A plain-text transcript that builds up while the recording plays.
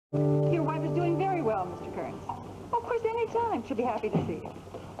Your wife is doing very well, Mr. Kearns. Of course, any time. She'll be happy to see you.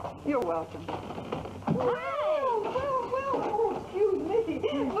 You're welcome. Well, excuse me.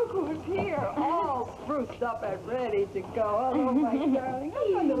 Look who's here, all spruced up and ready to go. Hello, my darling.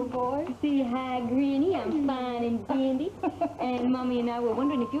 Hello, little boy. Say hi, Granny. I'm fine and dandy. And Mommy and I were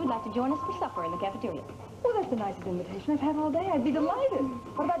wondering if you would like to join us for supper in the cafeteria. Well, that's the nicest invitation I've had all day. I'd be delighted.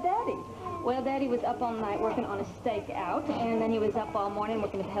 What about Daddy? Well, Daddy was up all night working on a stakeout, and then he was up all morning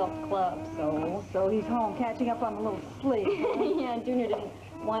working at the health club, so... So he's home catching up on a little sleep. Yeah, Junior didn't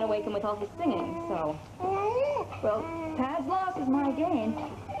want to wake him with all his singing, so... Well, Tad's loss is my gain.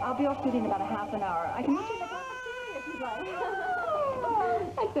 I'll be off duty in about a half an hour. I can meet you in the cafeteria if you'd like.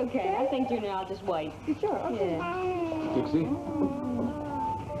 That's okay. I think Junior, I'll just wait. Sure, okay. Yeah. Dixie?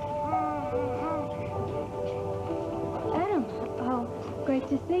 Adam, oh, great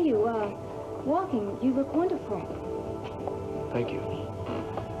to see you. Walking, you look wonderful. Thank you.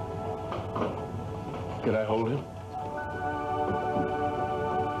 Could I hold him?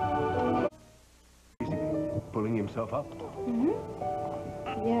 Pulling himself up? Mm-hmm.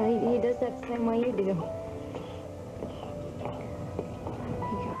 Yeah, he does that the same way you do.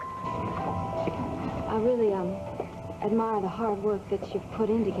 I really, admire the hard work that you've put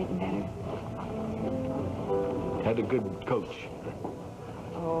into getting better. Had a good coach.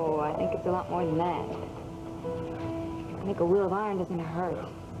 Oh, I think it's a lot more than that. I think a will of iron doesn't hurt.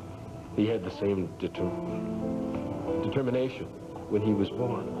 He had the same determination when he was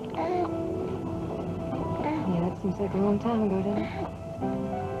born. Yeah, that seems like a long time ago, doesn't it?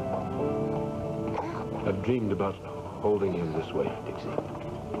 I've dreamed about holding him this way, Dixie.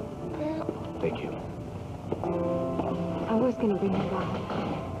 Thank you. I was going to bring him by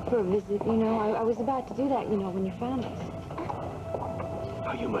for a visit, you know. I was about to do that, you know, when you found us.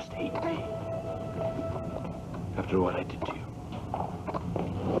 Oh, you must hate me. After what I did to you.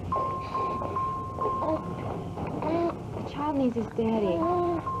 The child needs his daddy.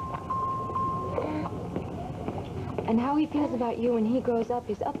 And how he feels about you when he grows up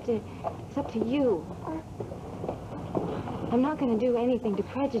is up to you. I'm not going to do anything to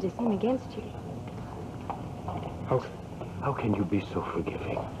prejudice him against you. How can you be so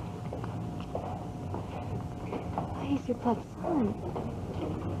forgiving? He's your blood son.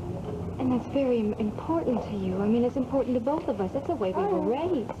 And that's very important to you. I mean, it's important to both of us. That's the way we were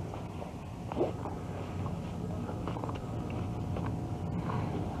raised.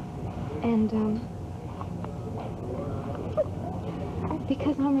 And,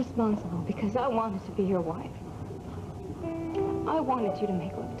 because I'm responsible, because I wanted to be your wife. I wanted you to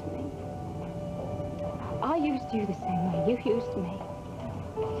make love to me. I used you the same way you used me.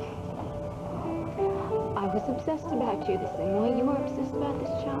 I was obsessed about you the same way you were obsessed about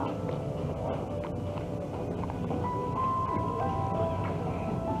this child.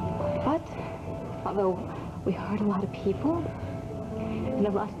 But, although we hurt a lot of people, and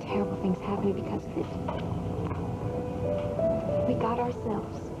a lot of terrible things happened because of it, we got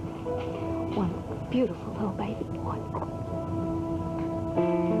ourselves one beautiful little baby boy.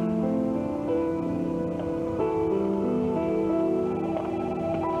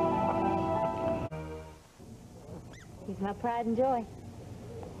 He's my pride and joy.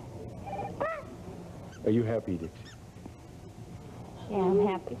 Are you happy, Dixie? Yeah, I'm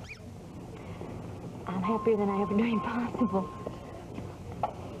happy. I'm happier than I ever dreamed possible.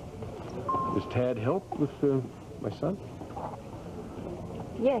 Does Tad help with my son?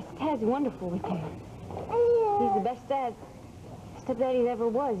 Yes, Tad's wonderful with him. He's the best stepdad he ever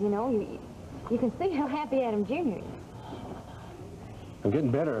was, you know. You can see how happy Adam Jr. is. I'm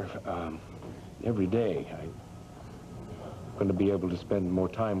getting better every day. I'm going to be able to spend more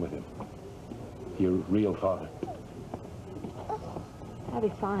time with him. Your real father. That'll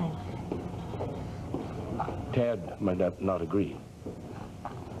be fine. Tad might not agree.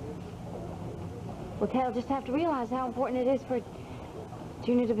 Well, Tad'll just have to realize how important it is for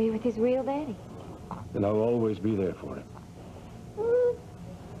Junior to be with his real daddy. And I'll always be there for him.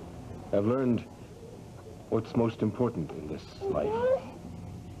 I've learned what's most important in this life.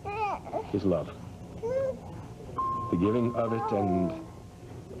 Is love. The giving of it and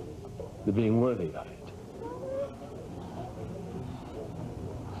the being worthy of it.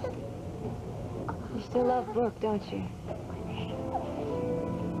 You still love Brooke, don't you?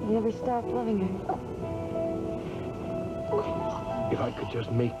 You never stopped loving her. If I could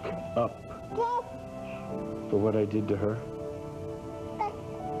just make up for what I did to her,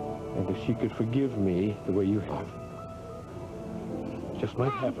 and if she could forgive me the way you have, it just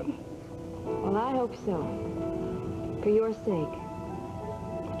might happen. Well, I hope so. For your sake.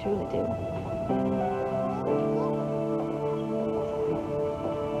 I truly do.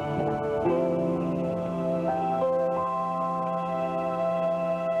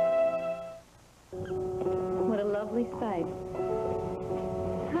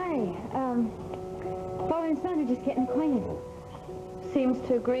 matter? Just getting acquainted. Seems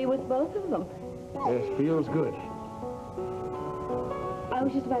to agree with both of them. Yes, feels good. I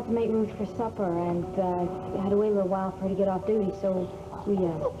was just about to make Ruth for supper, and I had to wait a little while for her to get off duty, so we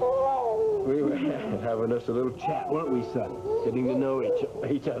We were having us a little chat, weren't we, son? Getting to know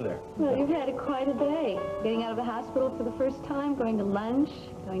each other. Well, you've had quite a day. Getting out of the hospital for the first time, going to lunch,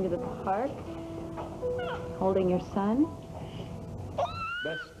 going to the park, holding your son.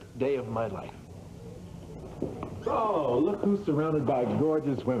 Best day of my life. Oh, look who's surrounded by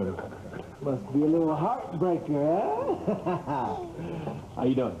gorgeous women. Must be a little heartbreaker, huh? How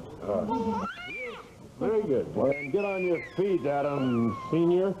you doing? Very good. Well, then get on your feet, Adam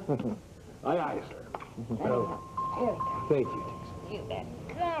Senior. Aye, aye, sir. Oh, thank you, Dixie. You bet.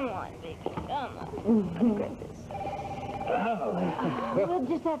 Come on, baby. Come on. We'll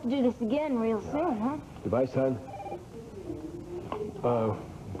just have to do this again real soon, huh? Goodbye, son.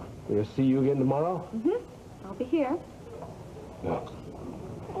 We'll see you again tomorrow? I'll be here. No.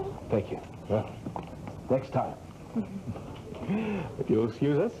 Thank you. Well, next time. If you'll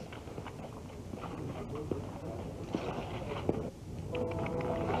excuse us.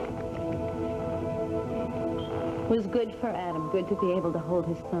 It was good for Adam, good to be able to hold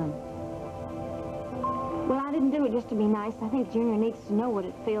his son. Well, I didn't do it just to be nice. I think Junior needs to know what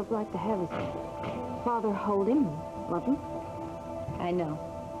it feels like to have his father hold him and love him. I know.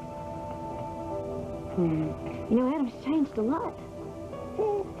 You know, Adam's changed a lot.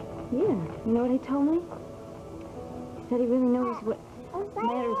 Yeah, you know what he told me? He said he really knows what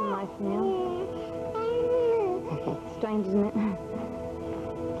matters in life now. Strange, isn't it? I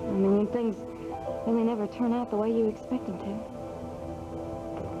mean, when things really never turn out the way you expect them to.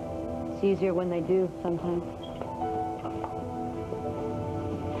 It's easier when they do, sometimes.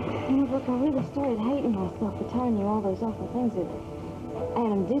 You know, Brooke, I really started hating myself for telling you all those awful things that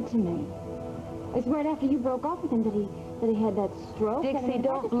Adam did to me. It's right after you broke off with him that he had that stroke. Dixie,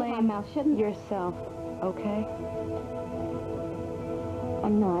 don't blame yourself, okay?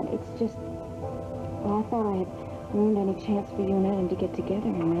 I'm not. It's just... Well, I thought I had ruined any chance for you and Adam to get together,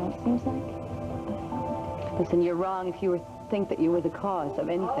 you know, it seems like. Listen, you're wrong if you think that you were the cause of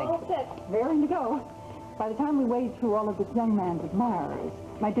anything. All set. Raring to go. By the time we wade through all of this young man's admirers,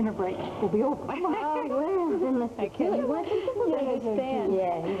 my dinner break will be over. Oh, well, then let's be kidding. You understand?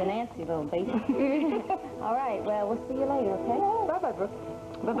 Yeah, he's an antsy little baby. All right, well, we'll see you later, okay? Bye-bye, Brooke.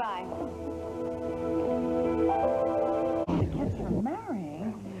 Bye-bye. Yes, for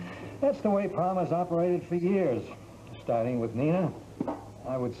marrying. That's the way Palm has operated for years. Starting with Nina,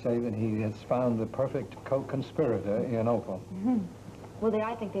 I would say that he has found the perfect co-conspirator in Opal. Well,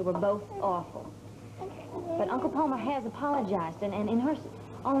 I think they were both awful. But Uncle Palmer has apologized, and in her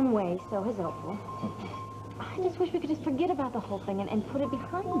own way, so has Opal. I just wish we could just forget about the whole thing and put it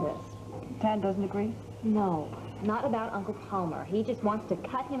behind us. Tad doesn't agree? No, not about Uncle Palmer. He just wants to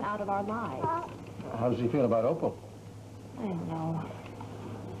cut him out of our lives. How does he feel about Opal? I don't know.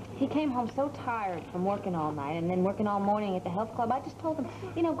 He came home so tired from working all night and then working all morning at the health club. I just told him,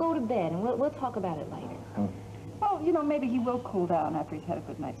 you know, go to bed, and we'll talk about it later. Well, you know, maybe he will cool down after he's had a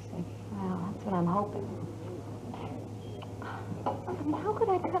good night's sleep. Well, that's what I'm hoping. I mean, how could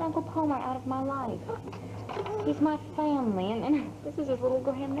I cut Uncle Palmer out of my life? He's my family, and this is his little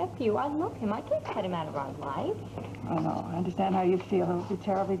grandnephew. I love him. I can't cut him out of our life. I know. I understand how you feel. It'll be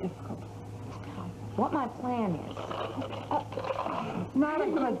terribly difficult. What my plan is... Not a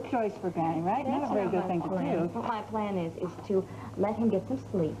good choice for Granny, right? Not a very good thing to do. What my plan is to let him get some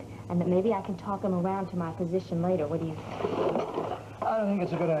sleep, and that maybe I can talk him around to my position later. What do you think? I don't think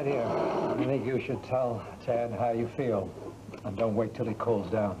it's a good idea. I think you should tell Tad how you feel. And don't wait till he cools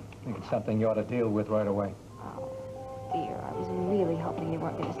down. I think it's something you ought to deal with right away. Oh, dear, I was really hoping you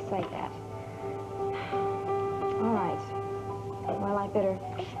weren't going to say that. All right. Well, I better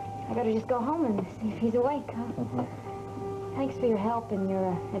just go home and see if he's awake, huh? Thanks for your help and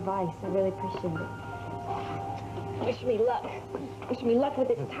your advice. I really appreciate it. Wish me luck. Wish me luck with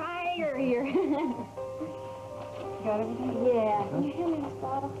this tiger here. Got everything? Yeah. Can you hand me this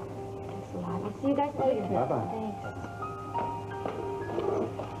bottle? Thanks a lot. I'll see you guys later. Bye-bye.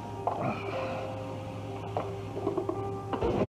 Thanks.